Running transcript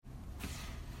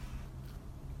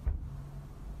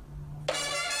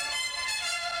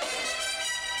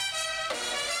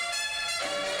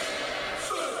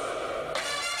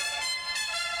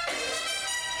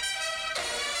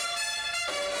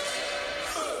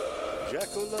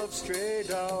Jacko loves stray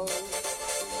dogs.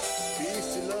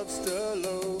 Beastie loves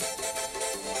Sturlo.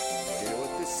 You know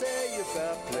what they say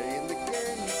about playing the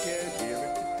game? You can't hear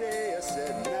it today. I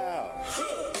said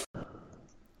now.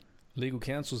 Legal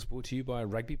Counsel is brought to you by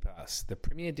Rugby Pass, the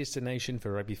premier destination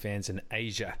for rugby fans in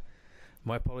Asia.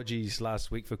 My apologies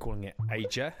last week for calling it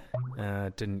Asia.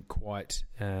 Didn't quite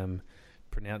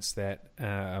pronounce that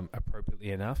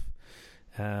appropriately enough.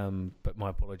 But my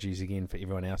apologies again for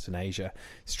everyone else in Asia.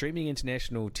 Streaming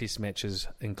international test matches,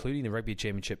 including the Rugby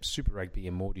Championship, Super Rugby,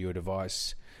 and more to your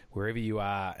device, wherever you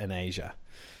are in Asia.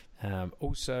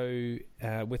 Also,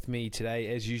 with me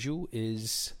today, as usual,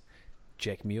 is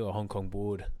Jack Muir, Hong Kong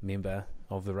board member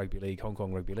of the Rugby League, Hong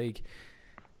Kong Rugby League.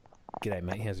 G'day,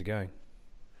 mate. How's it going?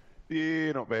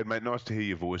 Yeah, not bad, mate. Nice to hear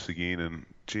your voice again. And,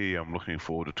 gee, I'm looking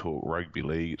forward to talk rugby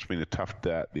league. It's been a tough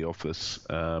day at the office.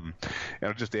 And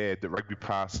I'll just add that Rugby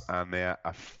Pass are now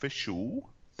official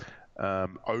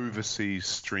overseas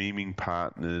streaming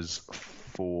partners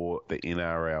for the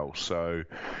NRL. So,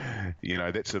 you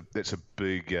know, that's a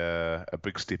big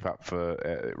step up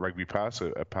for Rugby Pass,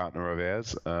 a partner of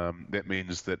ours. That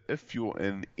means that if you're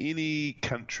in any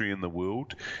country in the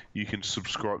world, you can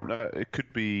subscribe. No, it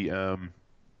could be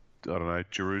I don't know,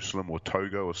 Jerusalem or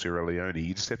Togo or Sierra Leone.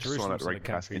 You just have to sign up to Rugby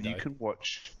Pass, and you can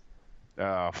watch.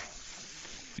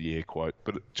 Quote,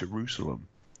 but Jerusalem.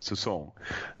 It's a song,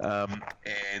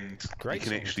 and Great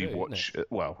you can actually too, watch.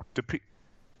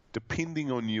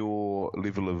 Depending on your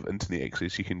level of internet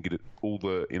access, you can get all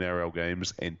the NRL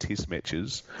games and Test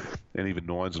matches, and even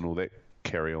nines and all that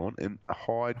carry on in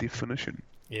high definition.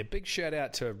 Yeah, big shout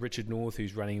out to Richard North,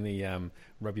 who's running the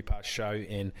Rugby Pass show,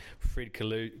 and Fred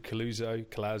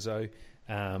Calazo.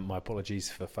 My apologies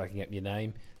for fucking up your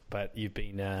name, but you've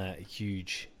been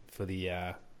huge for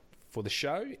the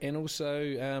show, and also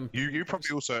you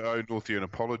probably also owe Northie an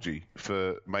apology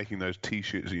for making those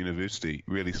T-shirts at university.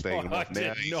 Really staying him off. I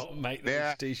did not make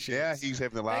those T-shirts. Now he's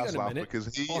having the last laugh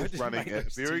because he is running a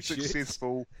very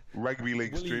successful rugby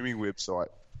league streaming website.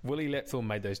 Willie Lapthorne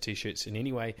made those T-shirts. And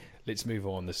anyway, let's move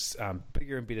on. There's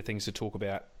bigger and better things to talk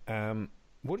about.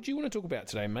 What did you want to talk about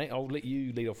today, mate? I'll let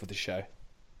you lead off with the show.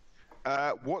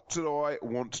 What did I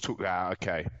want to talk about?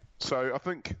 Okay. So I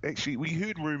think, actually, we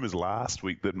heard rumours last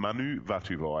week that Manu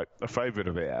Vatuvei, a favourite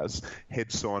of ours,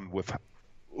 had signed with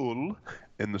Hull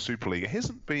in the Super League. It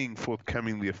hasn't been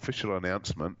forthcoming the official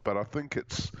announcement, but I think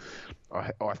it's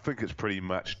pretty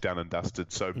much done and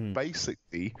dusted. So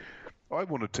basically, I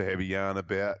wanted to have a yarn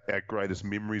about our greatest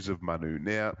memories of Manu.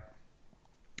 Now,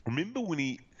 remember when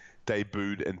he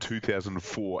debuted in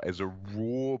 2004 as a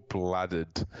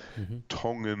raw-blooded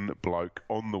Tongan bloke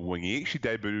on the wing? He actually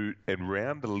debuted in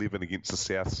round 11 against the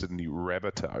South Sydney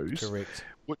Rabbitohs. Correct.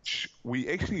 Which we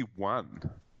actually won,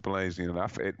 blazing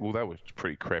enough. Well, they were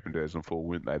pretty crap in 2004,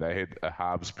 weren't they? They had a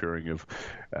halves pairing of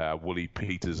Willie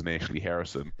Peters and Ashley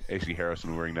Harrison. Ashley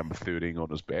Harrison wearing number 13 on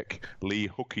his back. Lee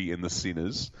Hookey in the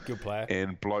centres. Good player.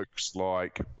 And blokes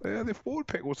like... their forward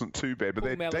pack wasn't too bad, but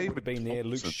Paul Mellor David would have been there.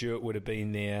 Luke Stewart would have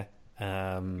been there.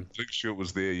 Luke Stewart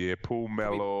was there, yeah. Paul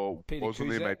Mellor wasn't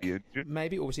there, maybe injured.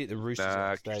 Maybe, or was he at the Roosters?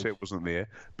 Nah, Cusack wasn't there.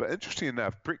 But interesting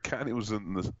enough, Brett Carney was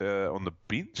on the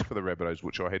bench for the Rabbitohs,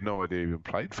 which I had no idea even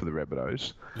played for the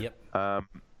Rabbitohs. Yep. And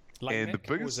the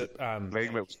biggest...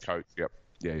 Langmack was coach, yep.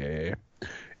 Yeah.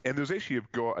 And there was actually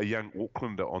a young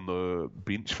Aucklander on the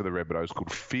bench for the Rabbitohs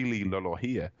called Fili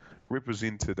Lolohea,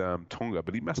 represented Tonga,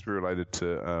 but he must be related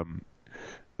to...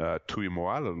 Tui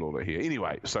Moala Lolohea.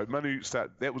 Anyway, so Manu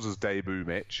that was his debut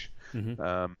match.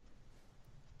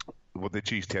 What the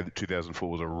Chiefs had 2004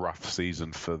 was a rough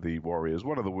season for the Warriors.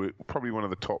 Probably one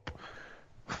of the top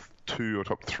 2 or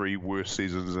top 3 worst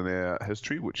seasons in our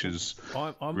history, which is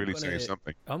really saying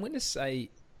something. I'm going to say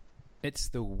it's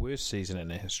the worst season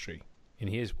in our history, and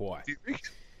here's why.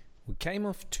 We came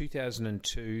off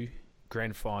 2002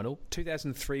 grand final.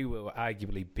 2003 we were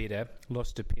arguably better.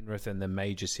 Lost to Penrith in the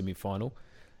major semi-final.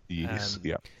 Yes,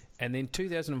 yeah. And then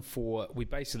 2004, we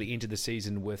basically entered the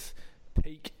season with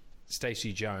peak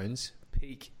Stacey Jones,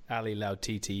 peak Ali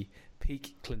Lautiti,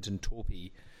 peak Clinton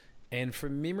Torpey. And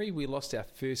from memory, we lost our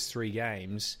first 3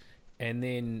 games. And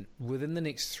then within the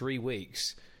next 3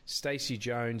 weeks, Stacey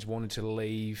Jones wanted to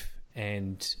leave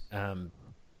and Ali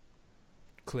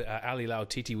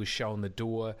Lautiti was shown the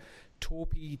door.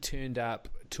 Torpey turned up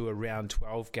to a round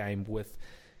 12 game with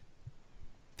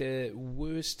the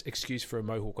worst excuse for a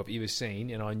Mohawk I've ever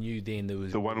seen, and I knew then there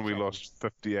was... The one we lost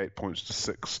 58 points to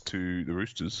 6 to the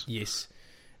Roosters. Yes.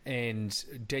 And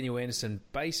Daniel Anderson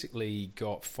basically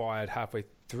got fired halfway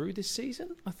through this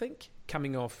season, I think,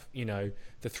 coming off, the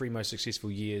 3 most successful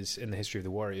years in the history of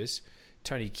the Warriors.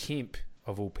 Tony Kemp,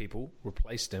 of all people,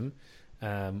 replaced him.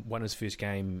 won his first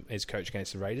game as coach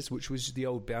against the Raiders, which was the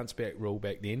old bounce back rule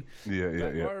back then.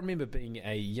 Yeah. I remember being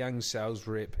a young sales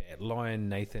rep at Lion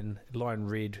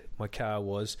Red, my car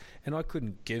was, and I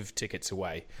couldn't give tickets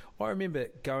away. I remember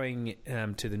going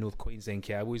to the North Queensland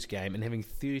Cowboys game and having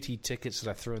 30 tickets that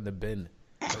I threw in the bin.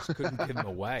 I just couldn't give them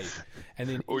away. And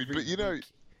then But you know,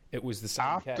 it was the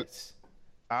same case.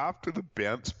 After the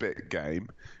bounce back game,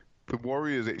 the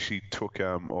Warriors actually took,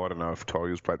 I don't know if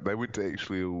Tigers played, they went to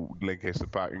actually Lancaster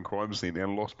Park and Crime Scene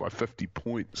and lost by 50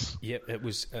 points. Yep, it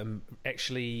was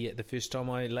actually the first time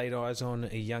I laid eyes on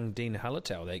a young Dean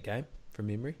Hullatow that game, from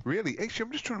memory. Really? Actually,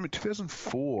 I'm just trying to remember,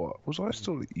 2004, was I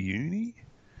still at uni?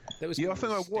 That was I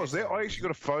think I was. I actually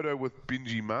got a photo with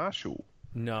Benji Marshall.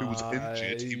 No, who was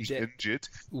injured.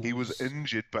 He was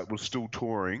injured, but was still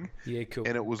touring. Yeah, cool.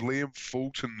 And it was Liam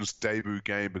Fulton's debut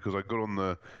game because I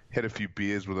got had a few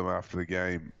beers with him after the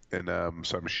game in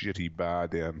some shitty bar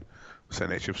down St.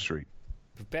 Atchif Street.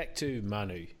 Back to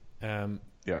Manu.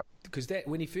 Yeah. Because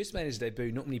when he first made his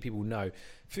debut, not many people know.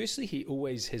 Firstly, he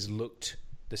always has looked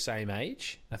the same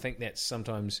age. I think that's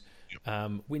sometimes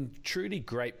when truly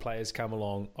great players come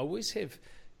along, I always have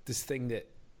this thing that,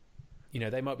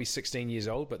 they might be 16 years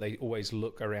old, but they always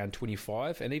look around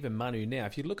 25. And even Manu now,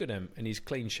 if you look at him and he's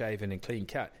clean shaven and clean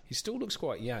cut, he still looks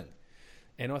quite young.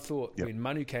 And I thought when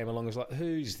Manu came along, I was like,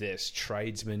 who's this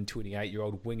tradesman,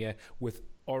 28-year-old winger with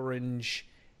orange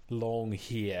long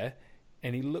hair?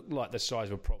 And he looked like the size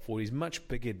of a prop forward. He's much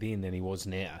bigger then than he was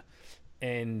now.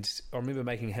 And I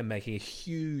remember him making a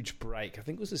huge break. I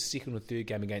think it was the second or third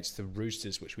game against the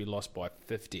Roosters, which we lost by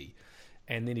 50.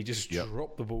 And then he just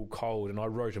dropped the ball cold, and I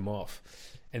wrote him off.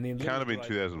 And then can't have been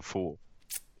 2004.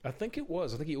 I think it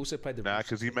was. I think he also played the.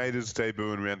 Because he made his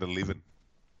debut in round 11.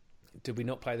 Did we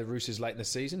not play the Roosters late in the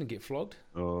season and get flogged?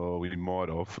 Oh, we might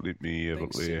have. Let me have a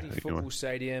look there. Football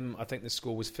Stadium. I think the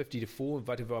score was 50-4. And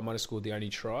Vatuva might have scored the only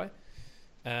try.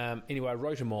 Anyway, I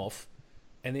wrote him off,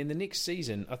 and then the next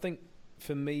season, I think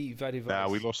for me, Vatuva.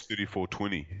 We lost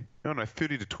 34-20. No,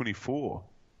 30-24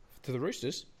 to the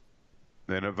Roosters.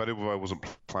 No, Vatuva wasn't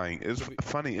playing. It's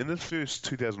funny, in his first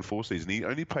 2004 season, he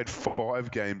only played 5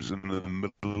 games in the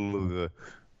middle of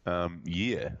the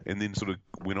year and then sort of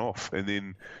went off. And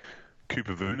then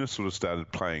Cooper Vuna sort of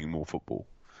started playing more football.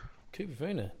 Cooper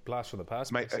Vuna, blast from the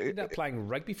past. Mate, ended up playing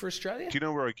rugby for Australia? Do you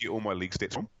know where I get all my league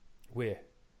stats from? Where?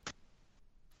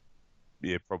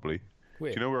 Yeah, probably.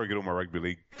 Where? Do you know where I get all my rugby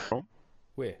league from?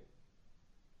 Where?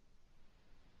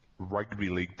 Rugby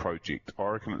League Project. I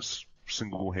reckon it's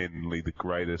single-handedly the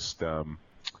greatest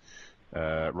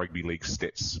rugby league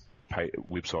stats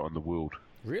website in the world.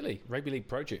 Really? Rugby League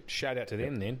Project. Shout out to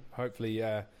them then. Hopefully,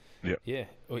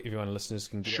 everyone listeners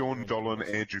can get Sean Dolan,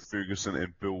 Andrew Ferguson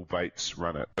and Bill Bates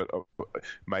run it. But,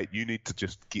 mate, you need to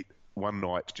just get one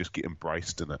night to just get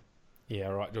embraced in it. Yeah,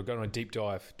 all right. Do I go on a deep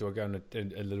dive? Do I go on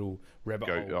a little rabbit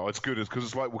hole? Oh, it's good. It's because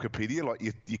it's like Wikipedia. Like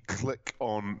you click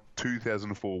on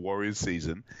 2004 Warriors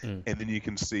season, and then you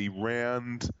can see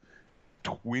round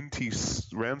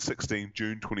 16,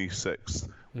 June 26th,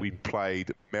 we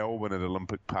played Melbourne at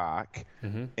Olympic Park,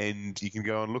 and you can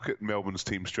go and look at Melbourne's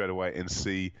team straight away and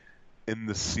see in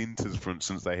the centres, for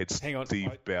instance, they had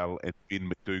Steve Bell and Ben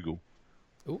McDougall.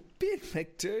 Oh, Ben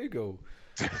McDougall.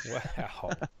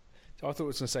 Wow. I thought it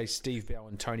was going to say Steve Bell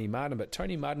and Tony Martin, but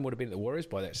Tony Martin would have been at the Warriors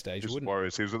by that stage, wouldn't he?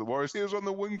 Warriors. He was at the Warriors. He was on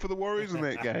the wing for the Warriors in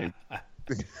that game.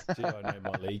 Gee, I know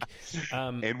my league.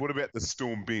 And what about the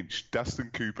Storm bench? Dustin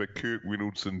Cooper, Kirk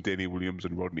Reynoldson, Danny Williams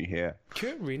and Rodney Howe.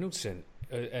 Kirk Reynoldson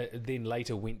then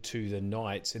later went to the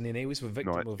Knights, and then he was a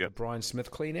victim of the Brian Smith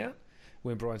clean-out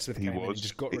when Brian Smith came in and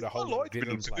just got rid of a whole lot of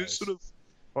veteran players.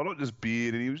 I liked his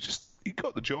beard, and he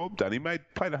got the job done. He played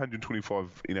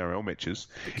 125 NRL matches.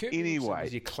 Anyway,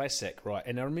 was your classic, right?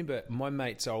 And I remember my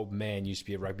mate's old man used to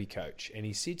be a rugby coach, and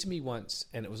he said to me once,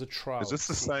 and it was a trial. Is this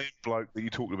the same bloke that you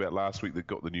talked about last week that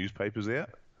got the newspapers out?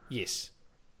 Yes.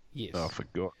 Oh, for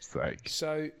God's sake!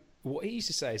 So what he used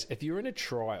to say is, if you're in a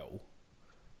trial,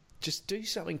 just do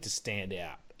something to stand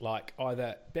out. Like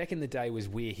either back in the day was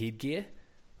wear headgear,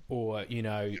 or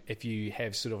if you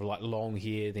have sort of like long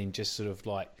hair, then just sort of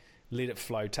like let it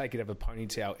flow, take it over a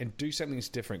ponytail, and do something that's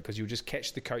different because you'll just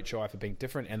catch the coach eye for being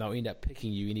different, and they'll end up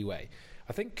picking you anyway.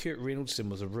 I think Kurt Reynoldson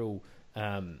was a real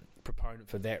proponent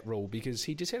for that rule because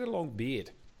he just had a long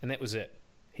beard, and that was it.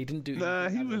 He didn't do. Nah,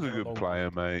 he was a good player,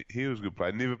 mate. He was a good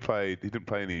player. He didn't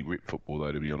play any rep football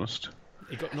though, to be honest.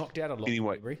 He got knocked out a lot.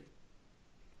 Anyway,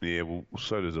 yeah, well,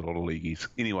 so does a lot of leagueies.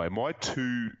 Anyway, my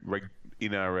two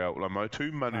NRL, my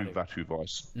two Manu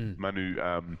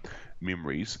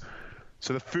memories.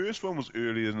 So the first one was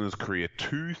earlier in his career,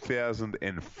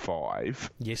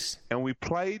 2005. Yes. And we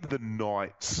played the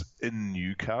Knights in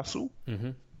Newcastle.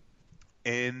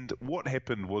 And what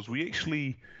happened was we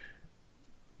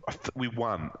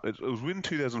won. It was in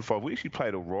 2005. We actually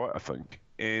played all right, I think.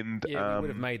 And yeah, we would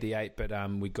have made the 8, but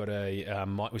we got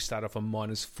we started off on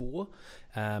 -4 for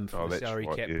the salary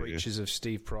cap breaches of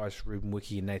Steve Price, Ruben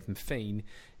Wiki, and Nathan Feen,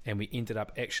 and we ended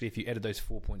up actually, if you added those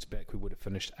 4 points back, we would have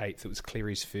finished 8th. It was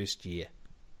Cleary's first year.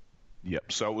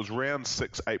 Yep. So it was round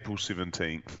 6, April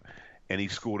 17th, and he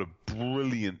scored a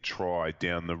brilliant try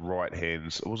down the right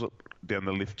hand. Was it down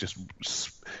the left, just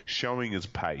showing his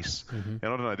pace? And I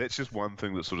don't know, that's just one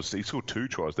thing that sort of, he scored 2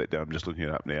 tries that day. I'm just looking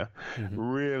it up now.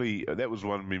 Really, that was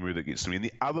one memory that gets to me. And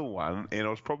the other one, and I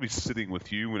was probably sitting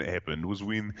with you when it happened, was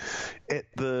when at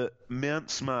the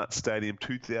Mount Smart Stadium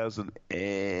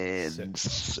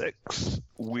 2006,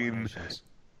 when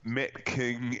Matt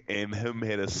King and him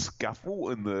had a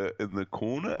scuffle in the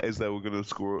corner as they were going to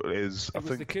score. It was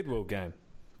the Kidwell game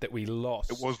that we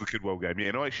lost. It was the Kidwell game, yeah.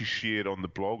 And I actually shared on the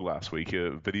blog last week a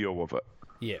video of it.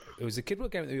 Yeah, it was the Kidwell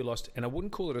game that we lost, and I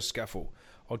wouldn't call it a scuffle.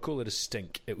 I'd call it a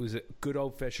stink. It was a good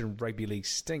old-fashioned rugby league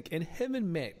stink, and him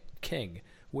and Matt King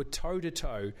were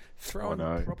toe-to-toe, throwing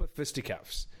proper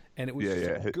fisticuffs. And it was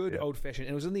good old-fashioned.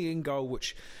 And it was in the in-goal,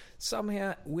 which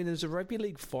somehow, when there's a rugby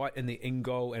league fight in the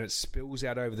in-goal and it spills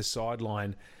out over the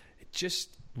sideline, it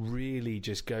just really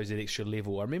just goes that extra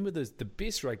level. I remember the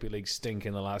best rugby league stink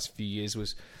in the last few years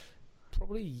was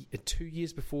probably 2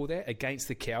 years before that against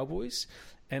the Cowboys.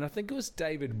 And I think it was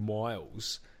David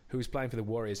Miles, who was playing for the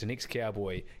Warriors, an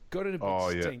ex-Cowboy, got in a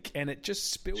big stink, and it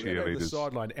just spilled out over the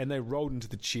sideline, and they rolled into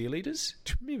the cheerleaders.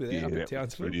 Do you remember that up at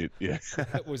Townsville? Yeah.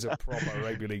 That was a proper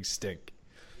rugby league stink.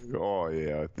 Oh,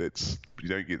 yeah. You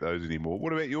don't get those anymore.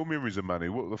 What about your memories of money?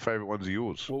 What were the favourite ones of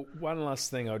yours? Well, one last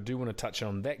thing I do want to touch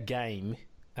on. That game,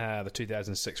 the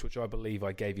 2006, which I believe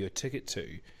I gave you a ticket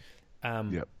to.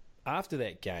 After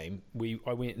that game,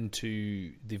 I went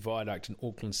into the Viaduct in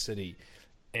Auckland City,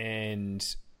 and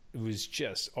it was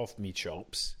just off me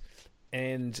chops.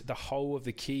 And the whole of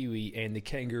the Kiwi and the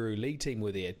Kangaroo League team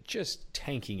were there, just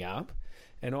tanking up.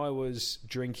 And I was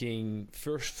drinking,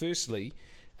 firstly,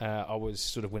 I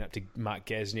went up to Mark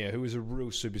Gasnier, who was a real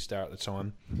superstar at the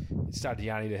time. Started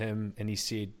yarning to him, and he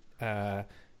said, where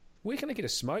can I get a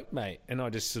smoke, mate? And I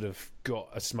just sort of got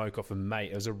a smoke off a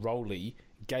mate. It was a rollie,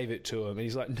 gave it to him, and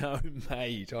he's like, no,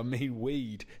 mate, I mean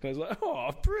weed. And I was like,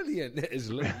 oh, brilliant, that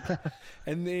is Luke.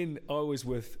 And then I was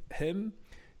with him,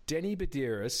 Danny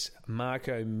Baderas,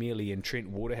 Marco Mealy, and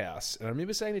Trent Waterhouse. And I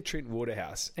remember saying to Trent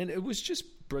Waterhouse, and it was just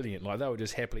brilliant, like they were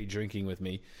just happily drinking with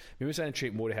me. I remember saying to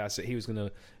Trent Waterhouse that he was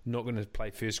not going to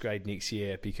play first grade next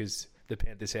year because the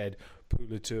Panthers had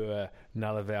Pulatua,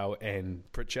 Nalaval,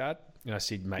 and Pritchard. And I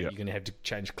said, mate, you're going to have to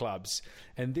change clubs.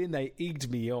 And then they egged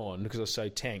me on, because I was so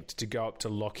tanked, to go up to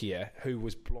Lockyer, who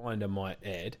was blind, I might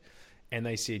add. And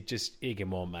they said, just egg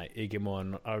him on, mate, egg him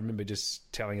on. I remember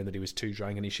just telling him that he was too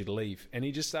drunk and he should leave. And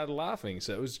he just started laughing.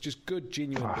 So it was just good,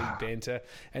 genuine big banter.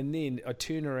 And then I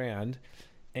turn around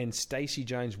and Stacey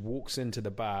Jones walks into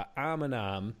the bar, arm in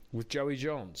arm, with Joey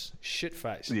Johns.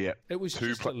 Shit-faced. Yeah. It was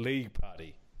just a league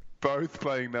party. Both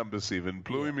playing number 7.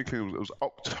 Bluey McLean, it was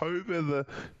October the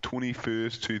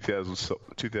 21st,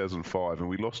 2005, and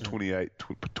we lost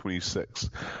 28-26.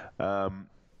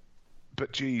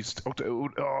 But geez, it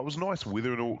was nice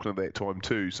weather in Auckland at that time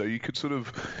too. So you could sort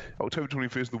of, October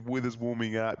 21st, the weather's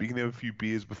warming up. You can have a few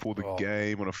beers before the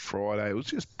game on a Friday. It was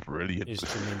just brilliant. It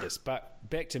was tremendous. But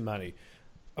back to Manu.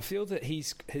 I feel that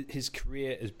his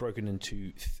career is broken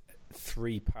into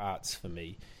 3 parts for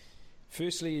me.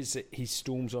 Firstly, is that he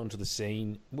storms onto the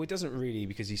scene. Well, he doesn't really,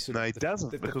 because he sort of... No, he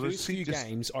doesn't. The first few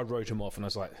games, I wrote him off, and I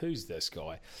was like, who's this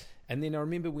guy? And then I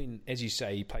remember when, as you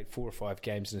say, he played 4 or 5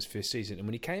 games in his first season, and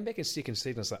when he came back in second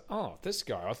season, I was like, oh, this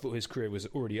guy, I thought his career was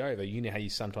already over. You know how you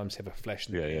sometimes have a flash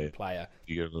in the pan player.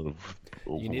 You get a little...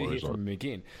 You never hear from him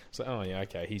again. It's like, oh, yeah,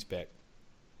 okay, he's back.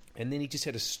 And then he just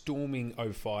had a storming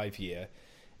 05 year.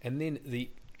 And then the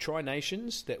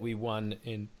Tri-Nations that we won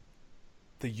in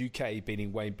the UK,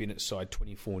 beating Wayne Bennett's side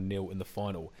 24-0 in the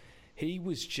final, he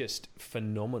was just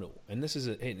phenomenal. And this is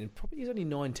and probably he's only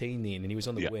 19 then, and he was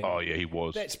on the wing. Oh yeah, he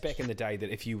was. That's back in the day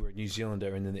that if you were a New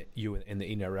Zealander and then you were in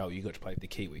the NRL, you got to play for the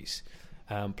Kiwis.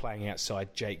 Playing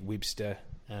outside Jake Webster,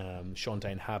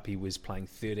 Shontaine Harpy was playing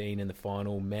 13 in the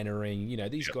final. Mannering,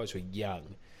 these guys were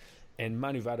young, and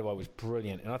Manu Vatuvei was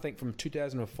brilliant. And I think from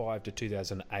 2005 to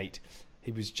 2008,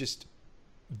 he was just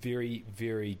very,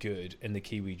 very good in the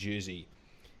Kiwi jersey.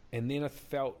 And then I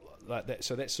felt like that.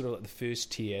 So that's sort of like the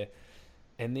first tier.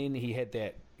 And then he had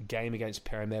that game against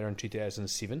Parramatta in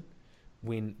 2007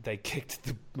 when they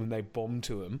when they bombed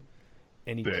to him,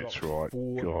 and he dropped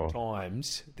 4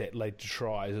 times that led to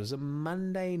tries. It was a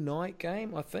Monday night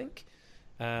game, I think.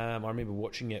 I remember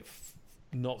watching it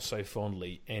not so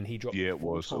fondly, and he dropped. Yeah, it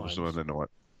four was. It was times, Monday night.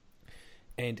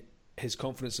 and his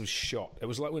confidence was shot. It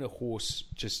was like when a horse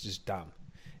just is done.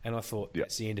 And I thought,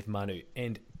 that's the end of Manu.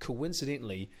 And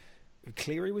coincidentally,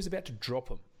 Cleary was about to drop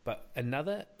him, but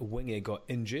another winger got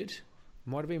injured.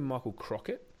 Might have been Michael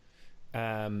Crockett.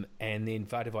 And then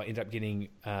Vardavai ended up getting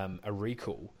a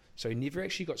recall. So he never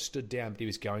actually got stood down, but he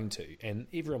was going to. And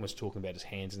everyone was talking about his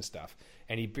hands and stuff.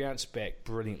 And he bounced back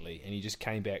brilliantly, and he just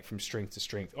came back from strength to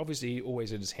strength. Obviously, he always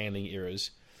had his handling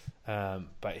errors,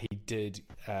 but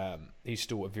he's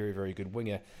still a very, very good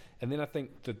winger. And then I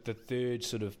think that the third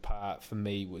sort of part for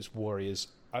me was Warriors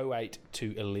 08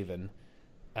 to 11.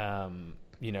 We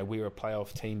were a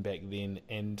playoff team back then,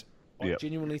 and I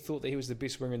genuinely thought that he was the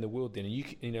best winger in the world then.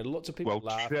 And lots of people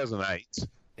laugh. 2008.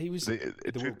 He was the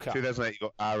World Cup. 2008, you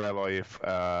got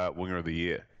RLIF Winger of the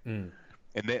Year. And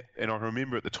I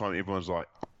remember at the time everyone's like,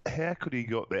 how could he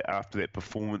got that after that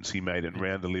performance he made in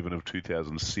round 11 of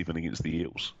 2007 against the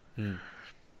Eels? And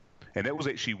that was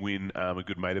actually when a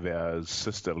good mate of ours,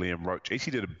 sister Liam Roach,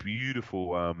 actually did a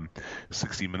beautiful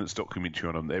 60 Minutes documentary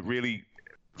on him. They really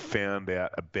found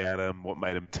out about him, what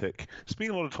made him tick. Spent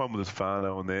a lot of time with his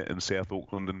whānau and that in South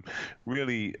Auckland, and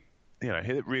really,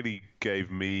 it really gave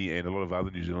me and a lot of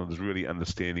other New Zealanders really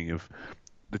understanding of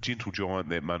the gentle giant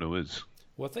that Manu is.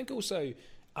 Well, I think also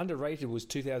underrated was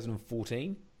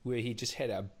 2014, where he just had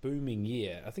a booming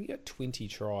year. I think he got 20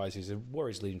 tries. He's a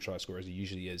Warriors leading try scorer, as he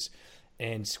usually is,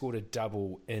 and scored a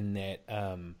double in that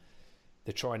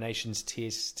the Tri Nations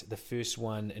test, the first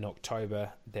one in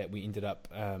October that we ended up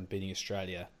beating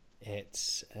Australia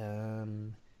at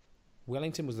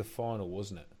Wellington was the final,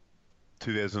 wasn't it?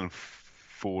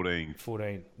 2014.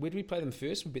 14. Where did we play them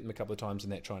first? We beat them a couple of times in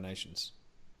that Tri Nations.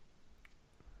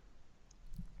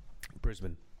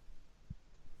 Brisbane.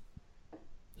 It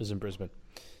was in Brisbane.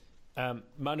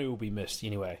 Manu will be missed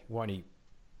anyway, won't he?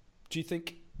 Do you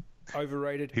think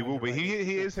overrated? He will be.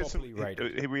 He is properly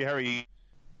rated. Harry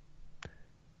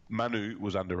Manu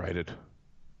was underrated.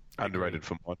 Underrated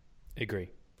for mine.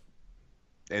 Agree.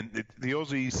 And the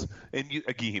Aussies, and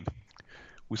again,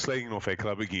 we're slagging off our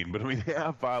club again, but I mean,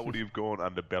 how far would he have gone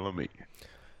under Bellamy?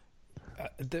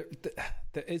 There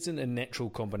isn't a natural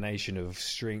combination of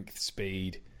strength,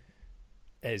 speed,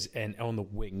 and on the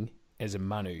wing as a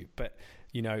Manu, but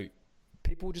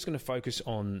people are just going to focus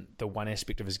on the one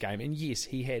aspect of his game. And yes,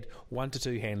 he had 1 to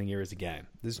 2 handling errors a game.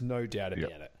 There's no doubt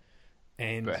about it.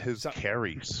 But his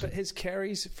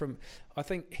carries I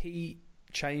think he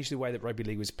changed the way that rugby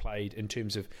league was played in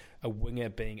terms of a winger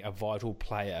being a vital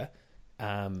player,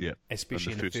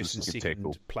 especially in the first and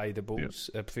second play the balls,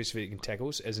 first and second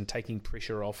tackles, as in taking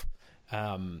pressure off,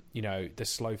 the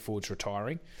slow forwards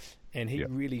retiring. And he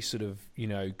really sort of,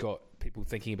 got people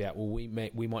thinking about, well, we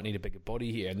might need a bigger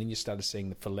body here. And then you started seeing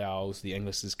the Folau's, the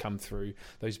Inglis's come through,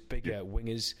 those bigger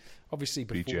wingers. Obviously,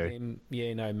 before them,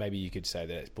 maybe you could say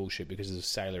that it's bullshit because of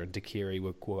Sailor and Dakiri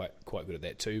were quite good at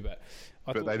that too. But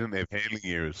they didn't have handling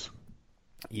errors.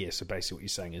 Yeah, so basically what you're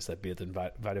saying is they're better than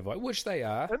Vardavai, which they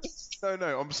are.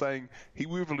 No, I'm saying he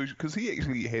will evolution because he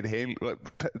actually had handling.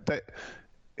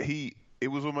 It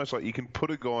was almost like you can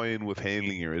put a guy in with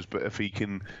handling errors, but if he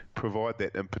can provide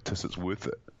that impetus, it's worth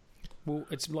it. Well,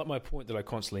 it's like my point that I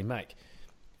constantly make.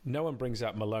 No one brings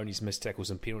up Maloney's missed tackles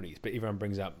and penalties, but everyone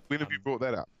brings up... When have you brought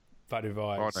that up?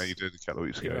 Vardavai's... Oh, no, you did a couple of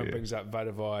weeks ago. Everyone brings up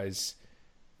Vardavai's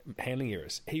handling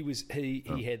errors. He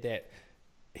had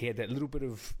that little bit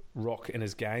of rock in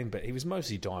his game, but he was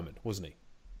mostly diamond, wasn't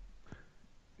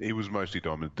he? He was mostly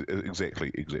diamond.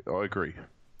 Exactly. I agree.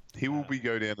 He will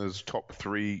go down as top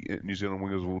 3 New Zealand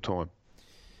wingers of all time.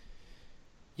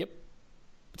 Yep.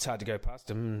 It's hard to go past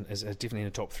him as definitely in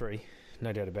the top 3.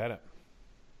 No doubt about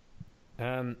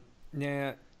it.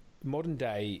 Now, modern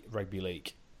day rugby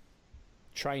league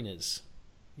trainers,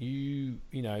 your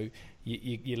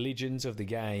legends of the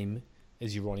game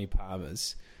is your Ronnie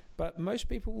Palmers, but most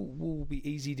people will be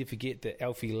easy to forget that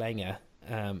Alfie Langer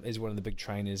is one of the big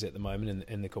trainers at the moment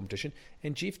in the competition,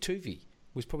 and Jeff Tuvey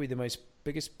was probably the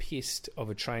biggest pest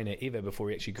of a trainer ever before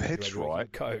he actually graduated as a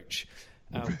coach.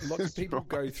 Lots of people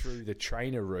go through the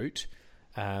trainer route.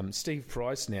 Steve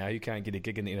Price now, who can't get a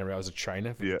gig in the NRL as a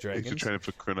trainer for the Dragons. He's a trainer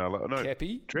for Cronulla. No,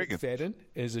 Cappy McFadden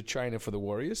is a trainer for the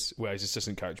Warriors. Well, he's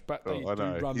assistant coach, but they do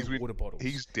run the water bottles.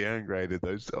 He's downgraded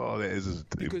those. Oh, that is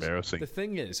embarrassing. The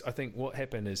thing is, I think what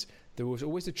happened is there was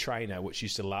always a trainer which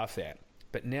used to laugh at,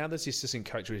 but now there's the assistant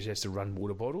coach which has to run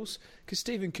water bottles because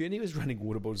Stephen Kearney was running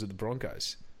water bottles at the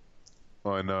Broncos.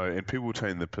 I know, and people were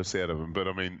taking the piss out of him, but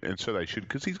I mean, and so they should,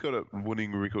 because he's got a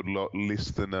winning record a lot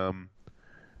less than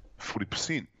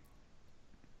 40%.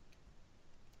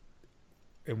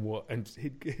 And what? And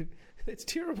that's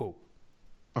terrible.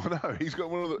 I know, he's got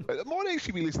one of the... It might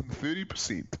actually be less than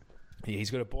 30%. Yeah,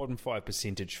 he's got a bottom 5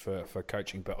 percentage for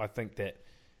coaching, but I think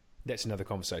that's another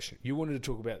conversation. You wanted to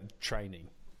talk about training.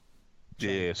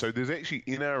 Yeah, so there's actually...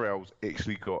 NRL's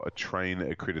actually got a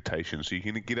trainer accreditation, so you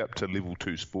can get up to level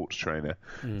 2 sports trainer,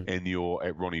 and you're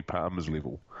at Ronnie Palmer's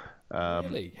level.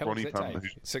 Really? How long does that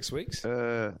take? 6 weeks?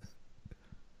 Yeah,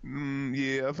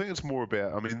 I think it's more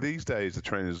about... I mean, these days the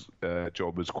trainer's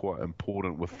job is quite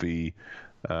important with the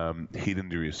head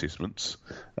injury assessments.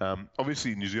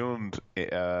 Obviously, New Zealand,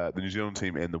 the New Zealand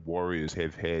team and the Warriors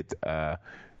have had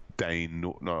Dane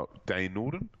Norton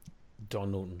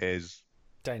Don Norton. as...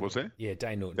 What's that? Yeah,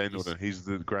 Dane Norton. Dane Norton. He's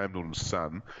the Graham Norton's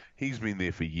son. He's been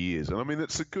there for years, and I mean,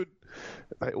 it's a good.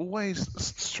 They always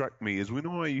struck me as when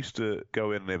I used to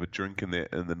go out and have a drink in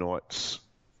the nights,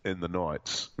 in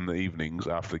the evenings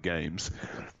after games.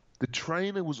 The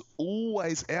trainer was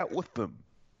always out with them.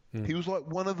 He was like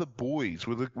one of the boys,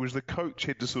 whereas the coach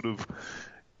had to sort of,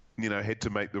 had to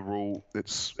make the rule.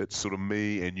 It's sort of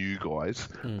me and you guys.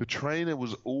 The trainer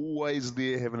was always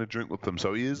there having a drink with them,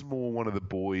 so he is more one of the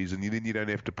boys, and then you don't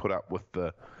have to put up with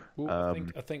the. Well,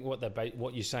 I think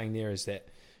what you're saying there is that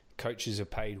coaches are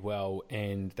paid well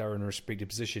and they're in a respected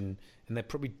position, and they're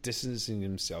probably distancing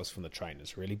themselves from the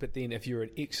trainers, really. But then if you're an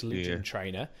ex-legend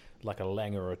trainer like a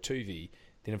Langer or a Tuvey,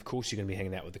 then of course you're going to be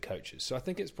hanging out with the coaches. So I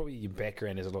think it's probably your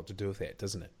background has a lot to do with that,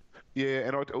 doesn't it? Yeah,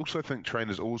 and I also think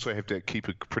trainers also have to keep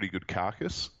a pretty good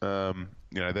carcass. They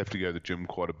have to go to the gym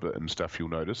quite a bit and stuff, you'll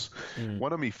notice.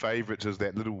 One of my favourites is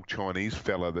that little Chinese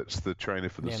fella that's the trainer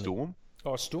for the Storm.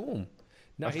 Oh, Storm.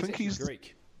 No, I think he's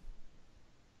Greek.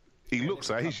 He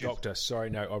looks Asian. Doctor. Sorry,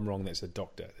 no, I'm wrong. That's a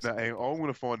doctor. No, I'm going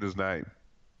to find his name.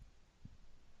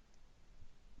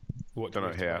 What, don't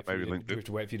know how. Maybe LinkedIn. Do you have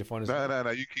to wait for you to find his name?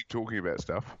 No. You keep talking about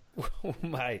stuff. Well,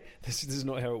 mate, this is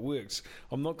not how it works.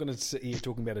 I'm not going to sit here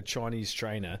talking about a Chinese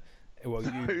trainer while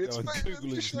you go and Google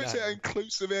his name. It shows how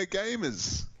inclusive our game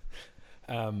is.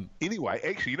 Anyway,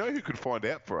 actually, you know who could find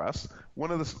out for us?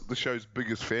 One of the show's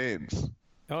biggest fans.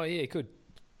 Oh, yeah, good.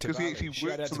 Because he actually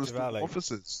works in the Storm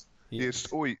offices.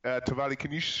 Yes. Oi, Tavali,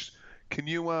 can you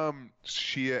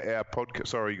share our podcast?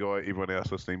 Sorry, everyone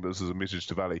else listening, but this is a message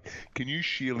to Valley. Can you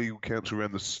share legal counsel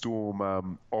around the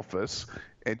Storm office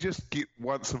and just get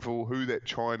once and for all who that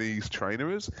Chinese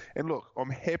trainer is? And look, I'm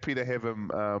happy to have him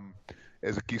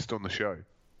as a guest on the show.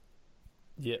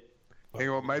 Yeah. Hang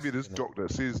on, maybe it is Doctor.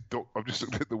 It says I've just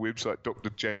looked at the website, Dr.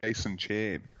 Jason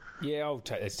Chan. Yeah, I'll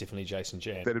take that's definitely Jason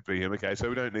Chan. That'd be him. Okay, so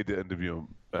we don't need to interview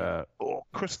him.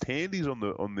 Chris Tandy's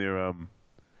on their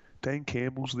Dane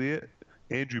Campbell's there.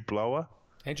 Andrew Blower.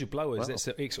 Andrew Blower, that's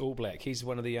the ex-All Black. He's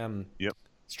one of the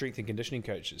strength and conditioning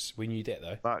coaches. We knew that,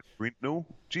 though. Mark Brentnell.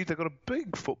 Gee, they've got a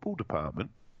big football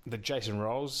department. The Jason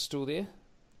Rolls still there?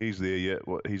 He's there, yeah.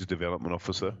 He's a development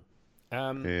officer.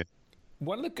 Yeah.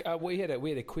 We had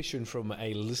a question from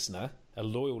a listener, a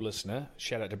loyal listener.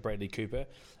 Shout out to Bradley Cooper.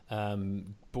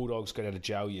 Bulldogs got out of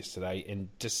jail yesterday in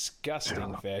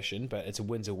disgusting fashion, but it's a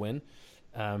win's a win.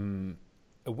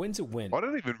 A win's a win. I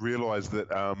don't even realise that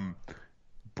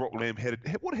Brock Lamb had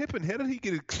it. What happened? How did he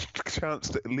get a chance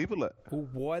to level it? Well,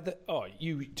 why the? Oh, have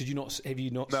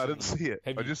you not? No, I didn't see it.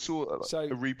 I just saw a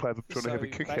replay of him trying to have a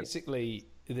kick. Basically,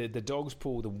 the Dogs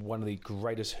pulled one of the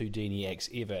greatest Houdini acts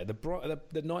ever.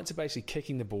 The Knights are basically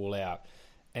kicking the ball out,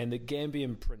 and the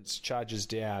Gambian Prince charges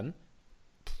down.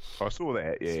 I saw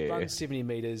that. Yeah, runs 70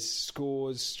 metres,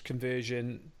 scores,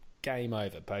 conversion, game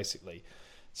over. Basically,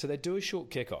 so they do a short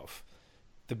kickoff.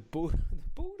 The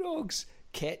Bulldogs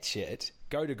catch it,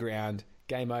 go to ground,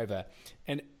 game over.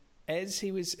 And as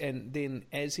he was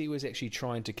actually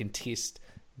trying to contest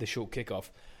the short kickoff,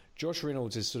 Josh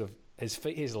Reynolds his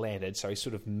feet has landed, so he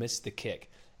sort of missed the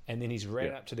kick, and then he's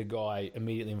ran up to the guy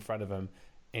immediately in front of him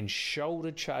and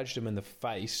shoulder charged him in the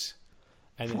face,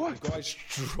 and then the guy's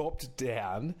dropped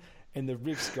down, and the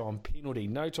ref's gone penalty,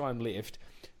 no time left.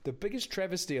 The biggest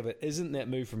travesty of it isn't that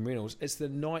move from Reynolds, it's the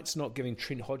Knights not giving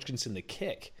Trent Hodgkinson the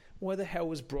kick. Why the hell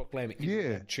was Brock Lamb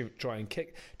try and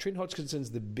kick? Trent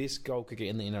Hodgkinson's the best goal kicker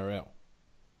in the NRL.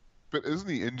 But isn't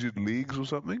he injured legs or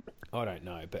something? I don't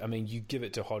know, but I mean, you give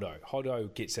it to Hoddo.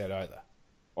 Hoddo gets that over.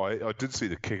 I did see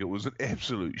the kick. It was an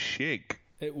absolute shake.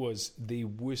 It was the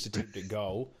worst attempted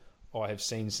goal I have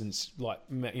seen since,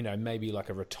 maybe like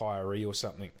a retiree or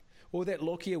something. Or that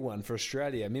Lockyer one for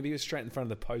Australia. Maybe he was straight in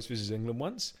front of the post versus England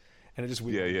once, and it just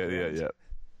went. Yeah.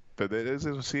 But that is,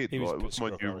 as I said, it was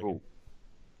my new rule.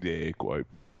 Yeah, quite.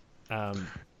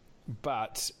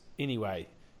 But anyway,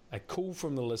 a call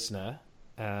from the listener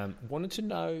wanted to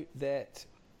know that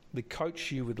the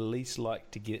coach you would least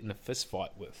like to get in a fist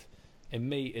fight with. And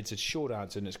me, it's a short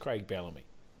answer, and it's Craig Bellamy.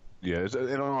 Yeah,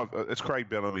 it's Craig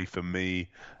Bellamy for me.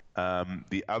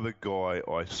 The other guy,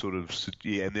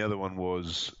 and the other one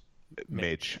was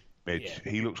Medj. Yeah.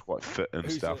 He looks quite fit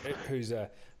and stuff. Who's a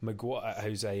Maguire,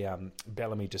 who's a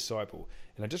Bellamy disciple.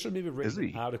 And I just remember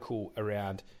reading an article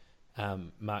around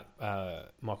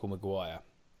Michael Maguire,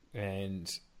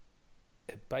 and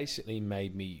it basically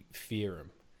made me fear him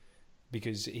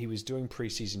because he was doing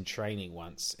preseason training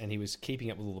once and he was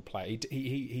keeping up with all the players.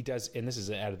 He does, and this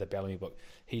is out of the Bellamy book,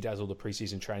 he does all the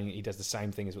preseason training. He does the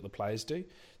same thing as what the players do.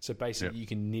 So basically you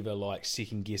can never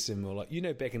second guess him or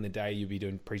back in the day you'd be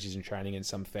doing preseason training and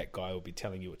some fat guy will be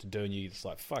telling you what to do and you're just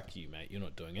like, fuck you, mate, you're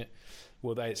not doing it.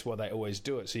 Well, that's why they always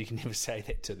do it. So you can never say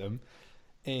that to them.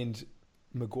 And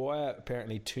Maguire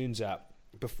apparently turns up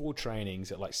before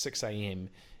trainings at 6 a.m.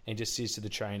 and just says to the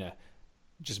trainer,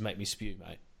 just make me spew,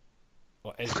 mate.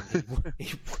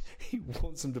 He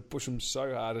wants him to push him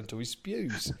so hard until he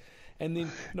spews. And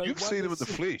then you've seen him in the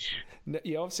flesh.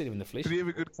 Yeah, I've seen him in the flesh. Did he have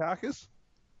a good carcass?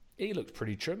 He looked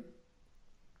pretty trim.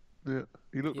 Yeah,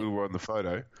 he looked good in the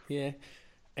photo. Yeah,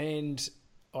 and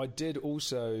I did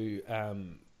also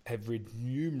have read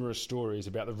numerous stories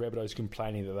about the Rabbitohs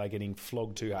complaining that they're getting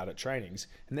flogged too hard at trainings,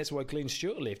 and that's why Glenn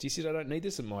Stewart left. He said, "I don't need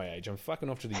this at my age. I'm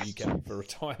fucking off to the UK for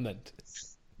retirement."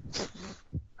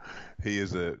 He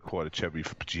is quite a chubby.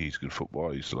 He's good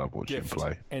football. I used to love watching him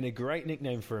play. And a great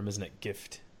nickname for him, isn't it?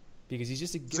 Gift. Because he's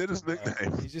just a gifted. Is that his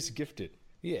nickname? He's just gifted.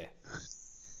 Yeah.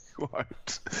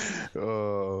 What?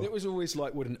 Oh. That was always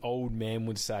what an old man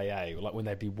would say, when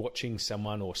they'd be watching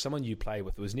someone or someone you play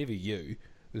with. It was never you.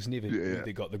 It was never you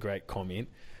that got the great comment.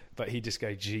 But he'd just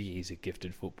go, gee, he's a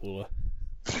gifted footballer.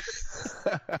 It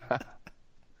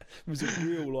was a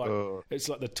real, it's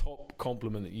the top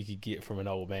compliment that you could get from an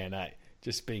old man,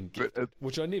 just being gifted,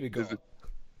 which I never got.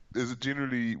 Is it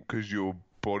generally because your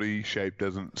body shape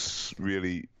doesn't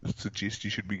really suggest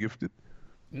you should be gifted?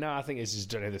 No, I think it's just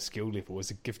don't have the skill level. It's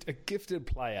a gifted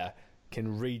player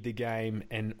can read the game,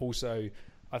 and also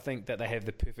I think that they have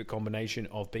the perfect combination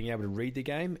of being able to read the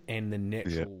game and the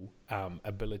natural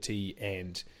ability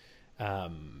and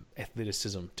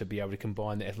athleticism to be able to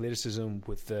combine the athleticism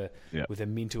with the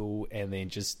mental and then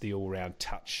just the all-round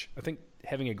touch. I think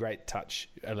having a great touch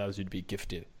allows you to be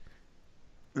gifted.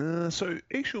 So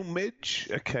actual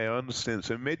Medj, okay, I understand.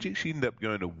 So Medj actually ended up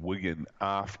going to Wigan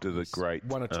after the great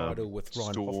won a title with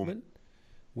Ryan Hoffman.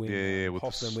 When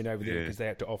Hoffman went over there because they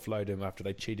had to offload him after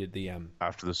they cheated the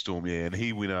after the Storm, and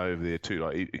he went over there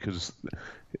too, because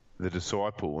the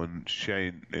disciple and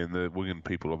Shane and the Wigan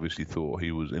people obviously thought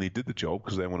he was, and he did the job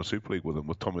because they won a Super League with him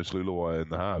with Thomas Luluai in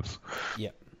the halves.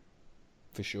 Yep,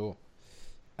 for sure.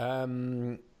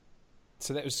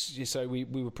 So that was we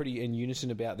were pretty in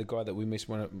unison about the guy that we most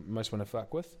want to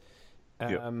fuck with.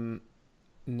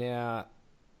 Now,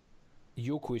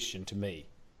 your question to me: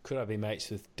 could I be mates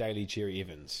with Daly Cherry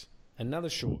Evans? Another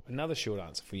short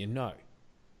answer for you: no.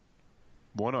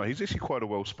 Why not? He's actually quite a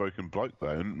well-spoken bloke, though,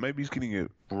 and maybe he's getting a.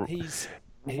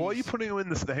 Why are you putting him in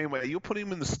the hang on, you're putting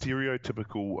him in the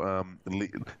stereotypical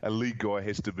a league guy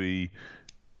has to be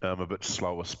a bit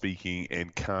slower speaking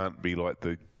and can't be like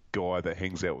the guy that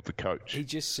hangs out with the coach. He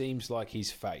just seems like he's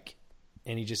fake,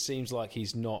 and he just seems like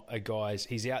he's not a guy's.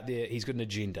 He's out there. He's got an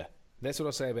agenda. That's what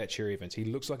I say about Cherry Evans. He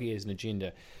looks like he has an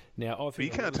agenda. Now, you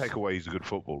can't take away he's a good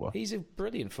footballer. He's a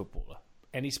brilliant footballer,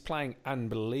 and he's playing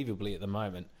unbelievably at the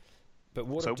moment. But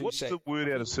what's the word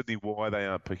out of Sydney why they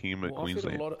aren't picking him at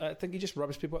Queensland? I think he just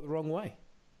rubs people up the wrong way,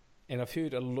 and I've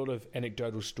heard a lot of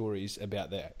anecdotal stories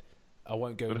about that. I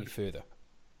won't go any further.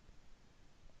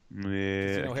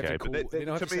 Yeah, okay.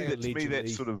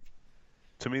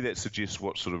 To me that suggests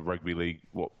what sort of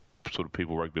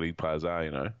people rugby league players are,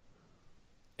 you know.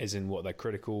 As in what, they're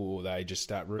critical or they just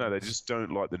start rooting? No, they just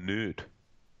don't like the nerd.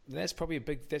 That's probably a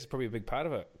big part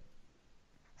of it.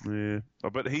 Yeah,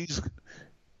 but he's.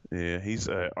 Yeah, he's.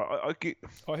 I get.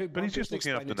 I heard, but he's just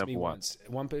looking after number one.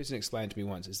 One person explained to me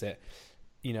once is that,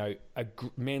 you know,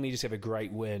 Manly just have a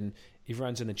great win.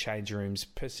 Everyone's in the change rooms,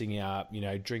 pissing out, you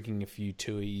know, drinking a few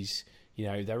tuis. You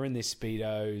know, they're in their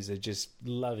Speedos, they're just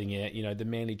loving it. You know, the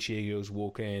Manly cheergirls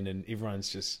walk in and everyone's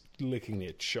just licking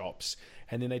their chops.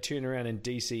 And then they turn around and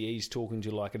DCE's talking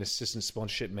to like an assistant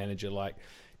sponsorship manager, like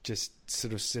just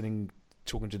sort of sitting,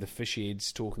 talking to the fish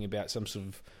heads, talking about some sort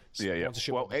of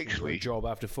sponsorship job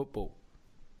after football.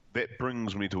 That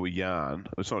brings me to a yarn.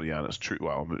 It's not a yarn, it's true.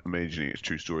 Well, I'm imagining it's a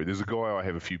true story. There's a guy I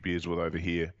have a few beers with over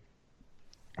here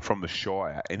from the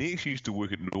Shire, and he actually used to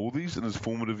work at Northies in his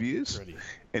formative years. Really?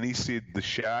 And he said the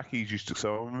Sharkies used to.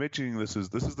 So I'm imagining this is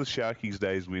the Sharkies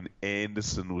days when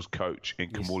Anderson was coach and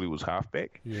Kamali was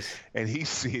halfback. Yes. And he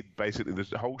said basically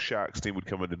the whole Sharks team would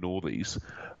come into Northies,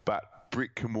 but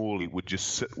Brett Camorley would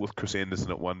just sit with Chris Anderson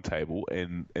at one table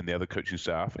and the other coaching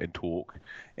staff and talk,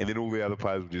 and then all the other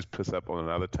players would just piss up on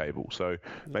another table. So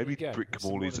maybe Brett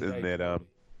Camorley's in that.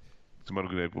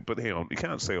 But hang on, you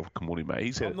can't say off Camorley, mate.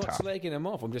 He's had I'm it not tough. slagging him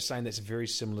off. I'm just saying that's a very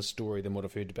similar story than what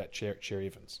I've heard about Cherry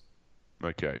Evans.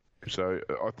 Okay, so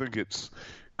I think it's.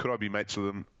 Could I be mates with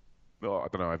him? Oh, I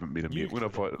don't know. I haven't met him yet. When I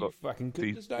fight, You fucking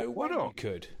could. There's no why way not? you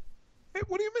could. Hey,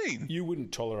 what do you mean? You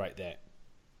wouldn't tolerate that.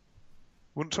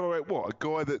 Wouldn't tolerate what? A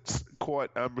guy that's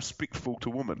quite respectful to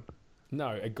women.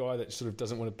 No, a guy that sort of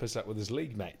doesn't want to piss up with his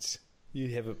league mates.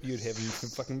 You'd have him for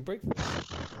fucking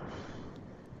breakfast.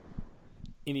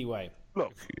 Anyway.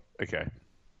 Look, okay.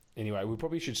 Anyway, we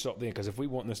probably should stop there because if we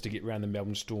want this to get around the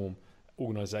Melbourne Storm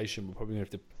organisation, we're probably going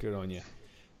to have to get on you.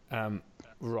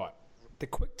 Right. The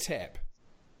quick tap.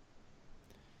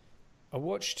 I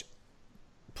watched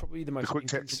probably the most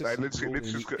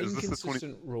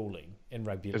inconsistent ruling in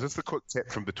rugby. Is this the quick tap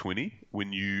from the 20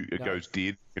 when it goes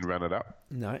dead and run it up?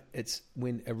 No, it's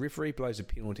when a referee blows a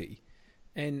penalty,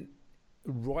 and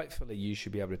rightfully you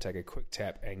should be able to take a quick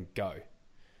tap and go.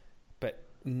 But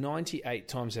 98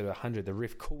 times out of 100, the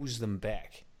ref calls them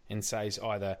back and says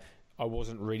either I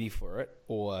wasn't ready for it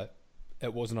or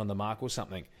it wasn't on the mark or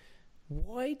something.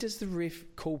 Why does the ref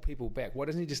call people back? Why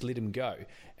doesn't he just let them go?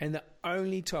 And the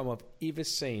only time I've ever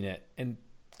seen it in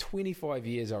 25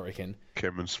 years, I reckon.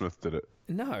 Cameron Smith did it.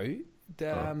 No,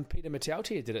 Peter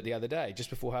Matautia did it the other day, just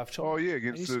before half time. Oh, yeah,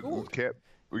 against the cap.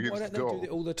 Why don't they do that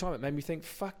all the time? It made me think,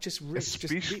 fuck, just refs.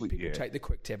 Just let people take the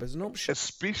quick tap as an option.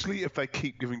 Especially if they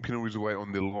keep giving penalties away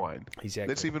on their line. Exactly.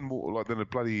 That's even more like than a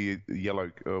bloody yellow,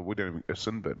 a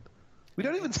sin bin. We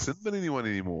don't even sin bin anyone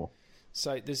anymore.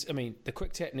 So, the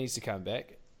quick tap needs to come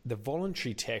back. The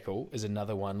voluntary tackle is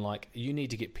another one. Like, you need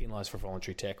to get penalised for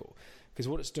voluntary tackle. Because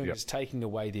what it's doing is taking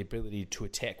away the ability to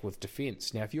attack with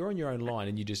defence. Now, if you're on your own line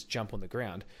and you just jump on the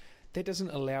ground, that doesn't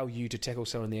allow you to tackle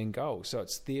someone in the end goal. So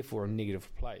it's therefore a negative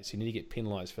play. So you need to get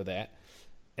penalised for that.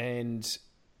 And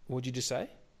what did you just say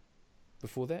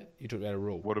before that? You talked about a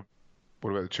rule. What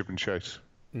about the chip and chase?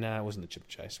 No, it wasn't the chip and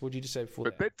chase. What did you just say before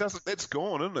that? But that's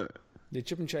gone, isn't it? The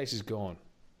chip and chase is gone.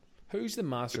 Who was the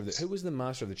master of the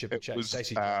chip and chase?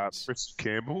 Stacey Jones. Chris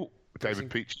Campbell, David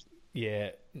Peach.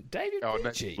 Yeah, David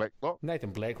Peachy.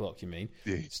 Nathan Blacklock, you mean?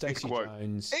 Yeah, Stacey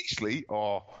Jones. Actually,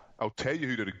 I'll tell you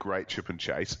who did a great chip and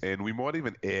chase, and we might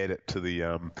even add it to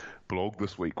the blog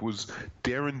this week. Was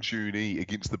Darren Juney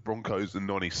against the Broncos in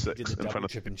 '96 in front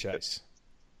of chip and chase.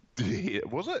 Yeah,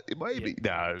 was it? It may be.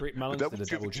 No, Brett Mullins the double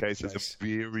chip and chase is a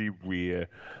very rare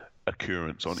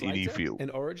occurrence on any field. In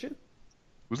Origin,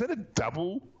 was that a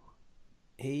double?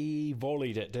 He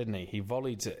volleyed it, didn't he? He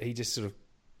volleyed it. He just sort of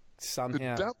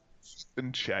somehow. The double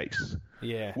and chase.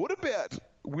 Yeah. What about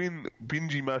when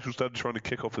Benji Marshall started trying to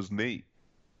kick off his knee?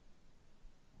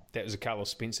 That was a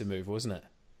Carlos Spencer move, wasn't it?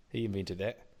 He invented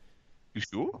that. You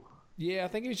sure? Yeah, I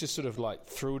think he was just sort of like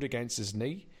threw it against his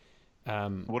knee.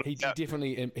 He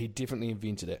definitely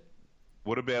invented it.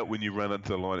 What about when you run into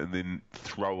the line and then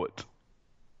throw it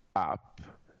up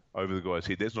over the guy's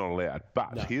head? That's not allowed.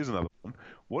 But here's another one.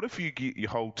 What if you get your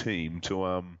whole team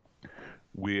to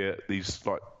wear these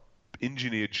like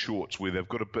engineered shorts where they've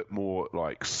got a bit more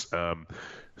like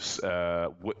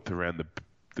width around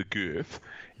the girth,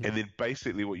 and then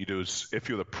basically what you do is, if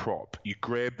you're the prop, you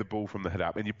grab the ball from the head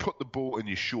up and you put the ball in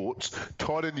your shorts,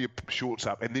 tighten your shorts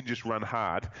up, and then just run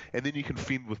hard, and then you can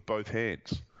fend with both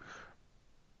hands.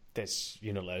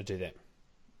 You're not allowed to do that.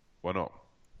 Why not?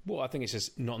 Well, I think it's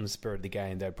just not in the spirit of the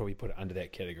game. They'd probably put it under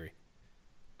that category.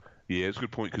 Yeah, it's a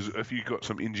good point, because if you've got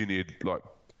some engineered, like,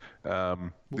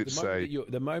 let's say...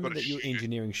 The moment that you're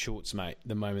engineering shorts, mate,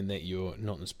 the moment that you're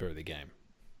not in the spirit of the game.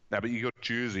 No, but you got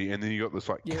jersey, and then you got this,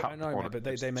 like, cup I know, on mate, but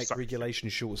they make regulation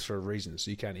shorts for a reason, so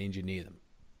you can't engineer them.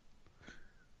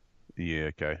 Yeah,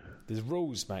 okay. There's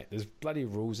rules, mate. There's bloody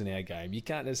rules in our game. You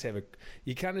can't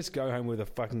just go home with a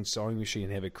fucking sewing machine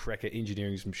and have a crack at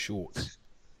engineering some shorts.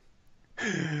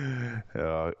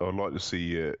 I'd like to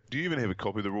see. Do you even have a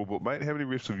copy of the rule book, mate? How many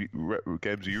games have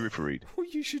you refereed? Well,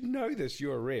 you should know this.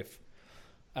 You're a ref.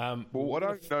 Well, I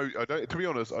don't know. To be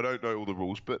honest, I don't know all the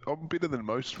rules, but I'm better than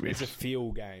most refs. It's a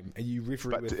field game, and you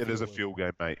referee. But it is a field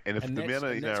game, mate. And if the amount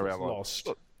of NRL lost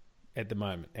at the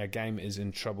moment, our game is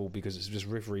in trouble because it's just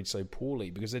refereed so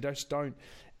poorly. Because they just don't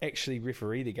actually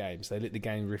referee the games; they let the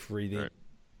game referee them. Right.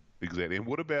 Exactly. And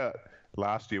what about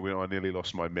last year when I nearly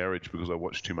lost my marriage because I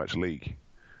watched too much league?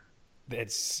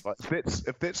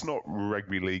 If that's not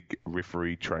rugby league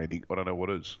referee training, I don't know what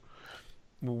is.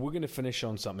 Well, we're going to finish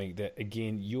on something that,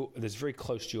 again, that's very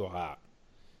close to your heart,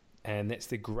 and that's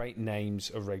the great names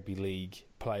of rugby league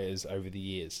players over the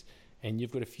years. and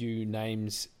you've got a few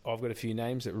names. I've got a few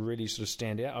names that really sort of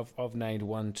stand out. I've named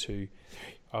 1, 2.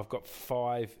 I've got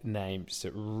 5 names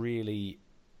that really.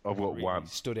 I've got really one.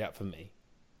 stood out for me.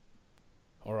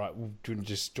 All right, well, do you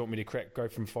want me to go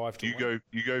from 5 to 1?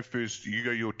 You go first. You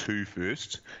go your 2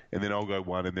 first, and then I'll go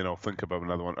 1, and then I'll think about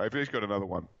another one. I've actually got another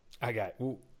one. Okay,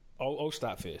 well, I'll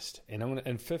start first, and I'm going to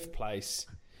in 5th place.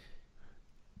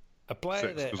 A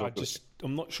player 6, that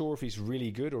I'm not sure if he's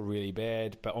really good or really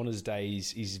bad, but on his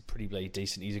days he's pretty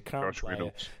decent. He's a current Josh player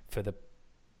Reynolds. for the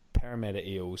Parramatta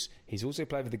Eels. He's also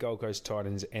played for the Gold Coast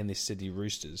Titans and the Sydney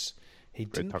Roosters. He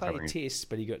didn't play a test,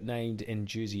 but he got named in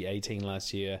Jersey 18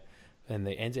 last year in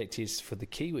the Anzac Test for the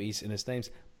Kiwis, and his name's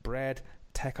Brad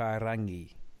Takairangi.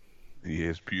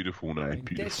 Yes, beautiful name. That's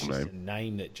Beautiful just name. a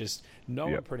name that just no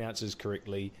one pronounces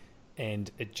correctly,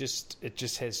 and it just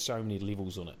has so many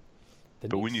levels on it.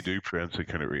 But when you do pronounce it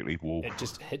correctly, well, it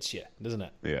just hits you, doesn't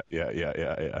it?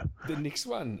 yeah. The next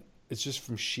one is just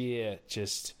from sheer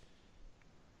just.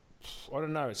 I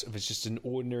don't know if it's just an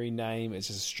ordinary name, it's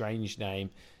just a strange name.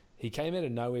 He came out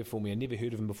of nowhere for me. I never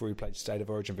heard of him before he played State of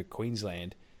Origin for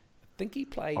Queensland. I think he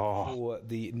played for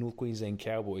the North Queensland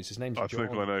Cowboys. His name's John. I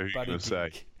think I know who you're going to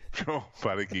say. Buddy John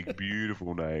Buddy,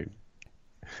 beautiful name.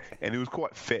 And he was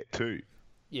quite fat too.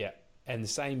 Yeah, and the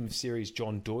same series,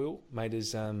 John Doyle made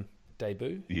his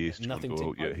debut. Yes, John nothing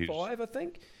Doyle. to Yeah, 05, I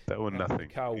think. That one, nothing.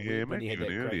 Carl Webb, when he had that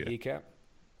maybe even great earlier. haircut.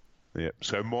 Yeah.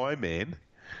 So my man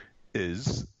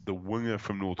is the winger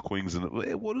from North Queensland.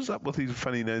 What is up with these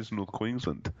funny names in North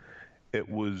Queensland? It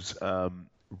was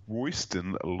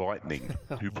Royston Lightning,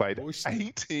 who played Royston.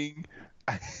 18.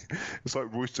 It's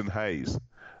like Royston Hayes.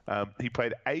 He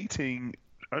played 18.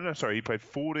 Oh no, sorry. He played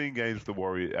 14 games for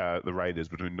the Raiders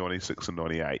between 96 and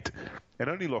 98, and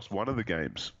only lost one of the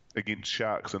games against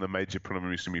Sharks in a major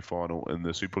preliminary semi-final in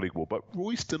the Super League War. But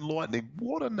Royston Lightning,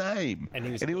 what a name! And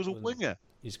he was a winger.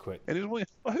 He's quick. And he was a winger.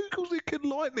 Oh, who calls their kid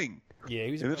Lightning? Yeah,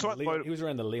 he was, And it's around like he was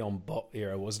around the Leon Bott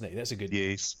era, wasn't he? That's a good.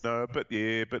 Yes, no, but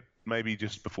maybe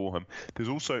just before him. There's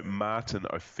also Martin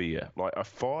Offiah. Like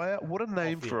Offiah, what a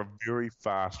name for a very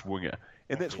fast winger.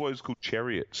 And that's why it's called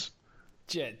Chariots.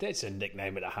 Yeah, that's a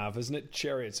nickname and a half, isn't it?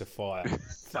 Chariots of Fire.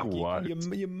 Fuck What?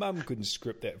 your mum couldn't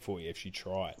script that for you if she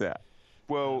tried. Yeah.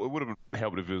 Well, it would have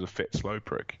helped if he was a fat slow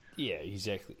prick. Yeah,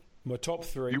 exactly. My top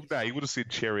 3. He would have said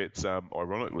Chariots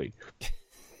ironically.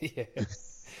 Yeah.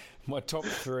 My top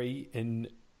 3 in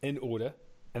order.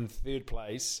 In 3rd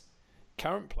place,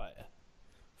 current player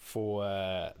for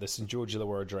the St George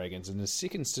Illawarra Dragons in his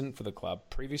 2nd stint for the club.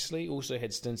 Previously also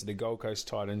had stints at the Gold Coast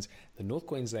Titans, the North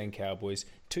Queensland Cowboys,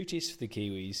 2 tests for the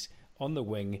Kiwis. On the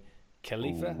wing,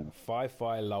 Khalifa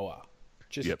Faifai Loa.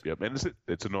 Yep. And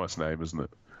it's a nice name, isn't it?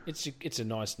 It's a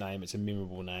nice name. It's a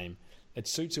memorable name. It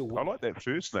suits a I like that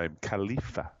first name,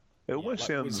 Khalifa. It almost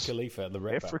like Wiz sounds Khalifa, the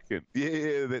rapper. African.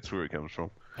 Yeah, that's where it comes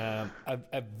from. A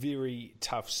very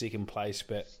tough 2nd place,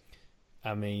 but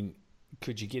I mean,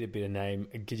 could you get a better name?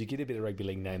 Could you get a better rugby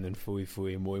league name than Fui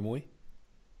Fui Moi Moi?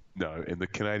 No, and the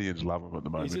Canadians love him at the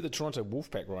moment. He's at the Toronto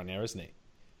Wolfpack right now, isn't he?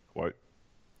 Quote.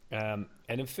 And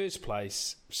in 1st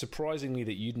place, surprisingly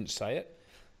that you didn't say it,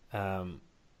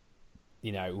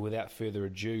 without further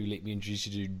ado, let me introduce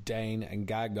you to Dane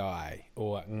Ngagai,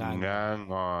 or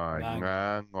Ngangai.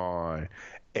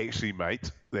 Actually,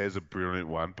 mate, there's a brilliant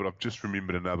one, but I've just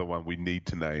remembered another one we need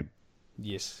to name.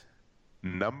 Yes.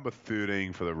 Number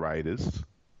 13 for the Raiders,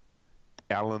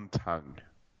 Alan Tongue.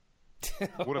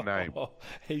 What a name.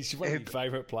 He's one of my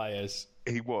favourite players.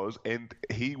 He was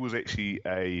actually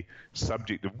a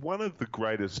subject of one of the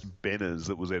greatest banners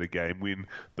that was at a game when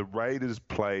the Raiders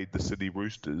played the Sydney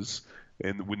Roosters,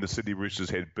 and when the Sydney Roosters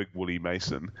had Big Willie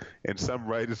Mason, and some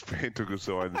Raiders fan took a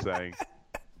sign saying,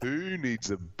 "Who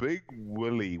needs a big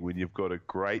Willie when you've got a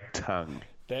great tongue?"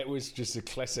 That was just a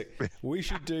classic. We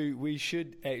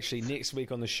should actually next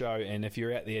week on the show, and if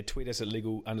you're out there, tweet us at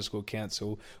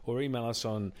legal_counsel or email us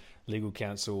on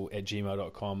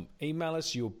legalcounsel@gmail.com. Email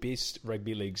us your best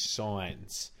rugby league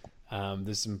signs.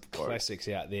 There's some classics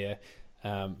out there,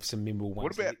 some memorable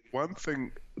ones. What about one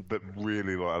thing that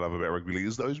really I love about rugby league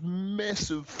is those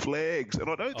massive flags, and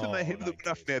I don't think they have them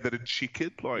enough now that are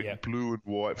checkered, like blue and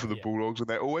white for the Bulldogs, and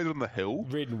they're always on the hill.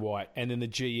 Red and white, and then the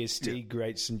GST,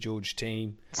 Great St George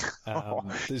team.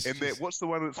 What's the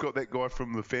one that's got that guy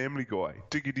from the Family Guy?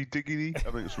 Diggity diggity.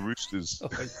 I think it's Roosters.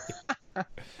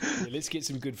 Let's get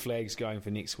some good flags going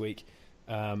for next week.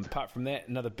 Apart from that,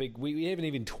 another big. We haven't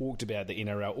even talked about the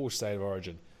NRL or State of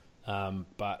Origin.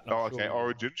 But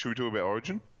Origin. Should we talk about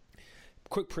Origin?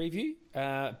 Quick preview.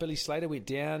 Billy Slater went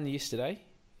down yesterday.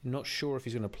 Not sure if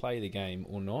he's going to play the game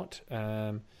or not.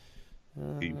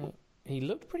 He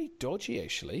looked pretty dodgy,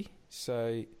 actually.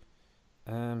 So,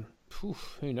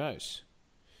 Who knows?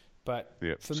 But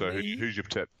Yeah. for So me, who's your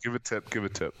tip? Give a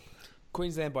tip.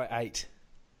 Queensland by 8.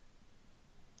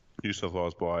 New South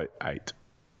Wales by 8.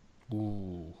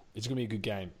 Ooh, it's going to be a good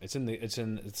game. It's in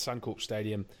Suncorp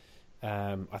Stadium.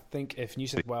 I think if New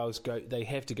South Wales they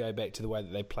have to go back to the way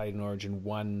that they played in Origin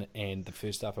 1 and the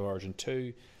first half of Origin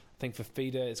 2. I think for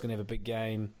Feeder, it's going to have a big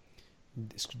game.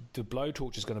 The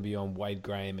blowtorch is going to be on Wade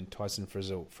Graham and Tyson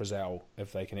Frizzell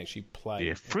if they can actually play.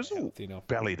 Yeah, Frizzell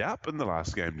bellied up in the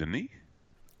last game, didn't he?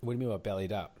 What do you mean by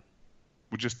bellied up?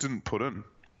 We just didn't put in.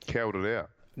 Cowed it out.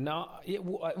 No, it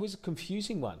was a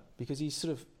confusing one because he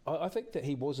sort of... I think that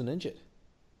he wasn't injured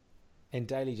and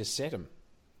Daly just sat him.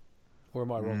 Or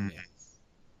am I wrong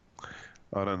there?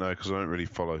 I don't know because I don't really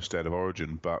follow State of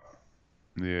Origin, but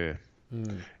yeah.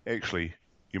 Actually,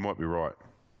 you might be right.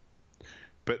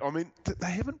 But, I mean,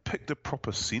 they haven't picked a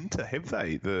proper centre, have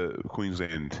they, the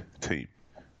Queensland team?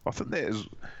 I think they're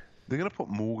going to put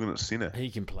Morgan at centre.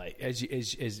 He can play. As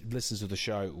listeners to the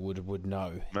show would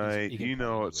know. Mate, you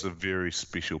know it's a very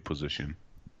special position.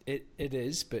 It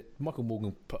is, but Michael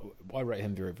Morgan, I rate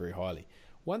him very, very highly.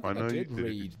 One thing I did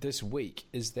read this week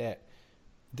is that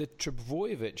the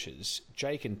Trbojeviches,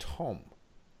 Jake and Tom,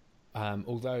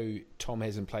 although Tom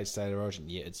hasn't played State of Origin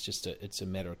yet, it's a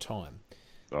matter of time.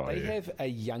 They have a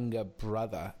younger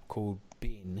brother called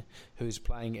Ben who's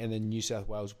playing in the New South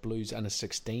Wales Blues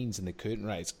under-16s in the Curtin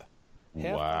Raiser.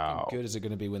 How good is it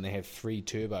going to be when they have 3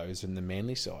 turbos in the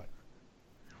Manly side?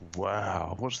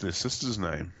 Wow. What's their sister's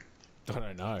name? I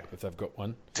don't know if they've got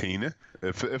one. Tina?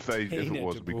 If it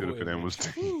was, it'd be good if her name was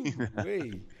Tina.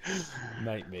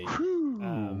 Mate me.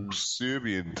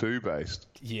 Serbian too based.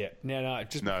 Yeah. No.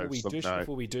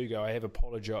 Before we do go, I have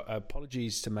apology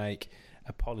to make.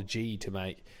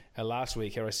 Last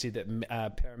week, I said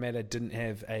that Parramatta didn't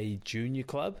have a junior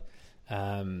club.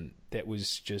 That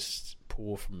was just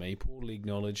poor from me. Poorly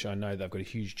acknowledged. I know they've got a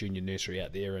huge junior nursery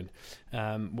out there,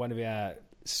 and one of our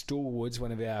stalwarts,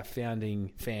 one of our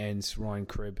founding fans, Ryan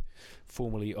Cribb,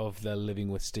 formerly of the Living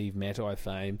with Steve Matai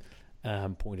fame,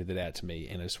 pointed it out to me,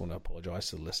 and I just want to apologise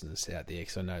to the listeners out there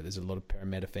because I know there's a lot of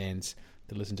Parramatta fans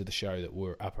that listen to the show that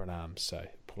were up in arms, so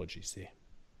apologies there.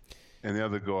 And the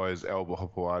other guy is Albert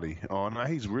Hopewadi. Oh, no,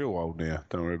 he's real old now.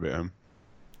 Don't worry about him.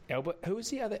 Albert, who was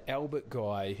the other Albert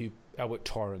guy? Albert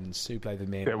Torrens, who played the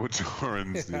man. Albert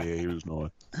Torrens, yeah, he was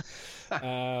nice.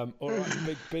 All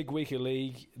right, big week of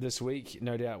league this week.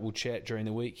 No doubt we'll chat during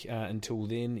the week. Until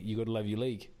then, you got to love your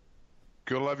league.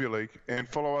 Got to love your league. And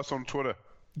follow us on Twitter.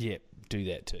 Yeah, do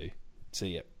that too. See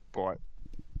ya. Bye.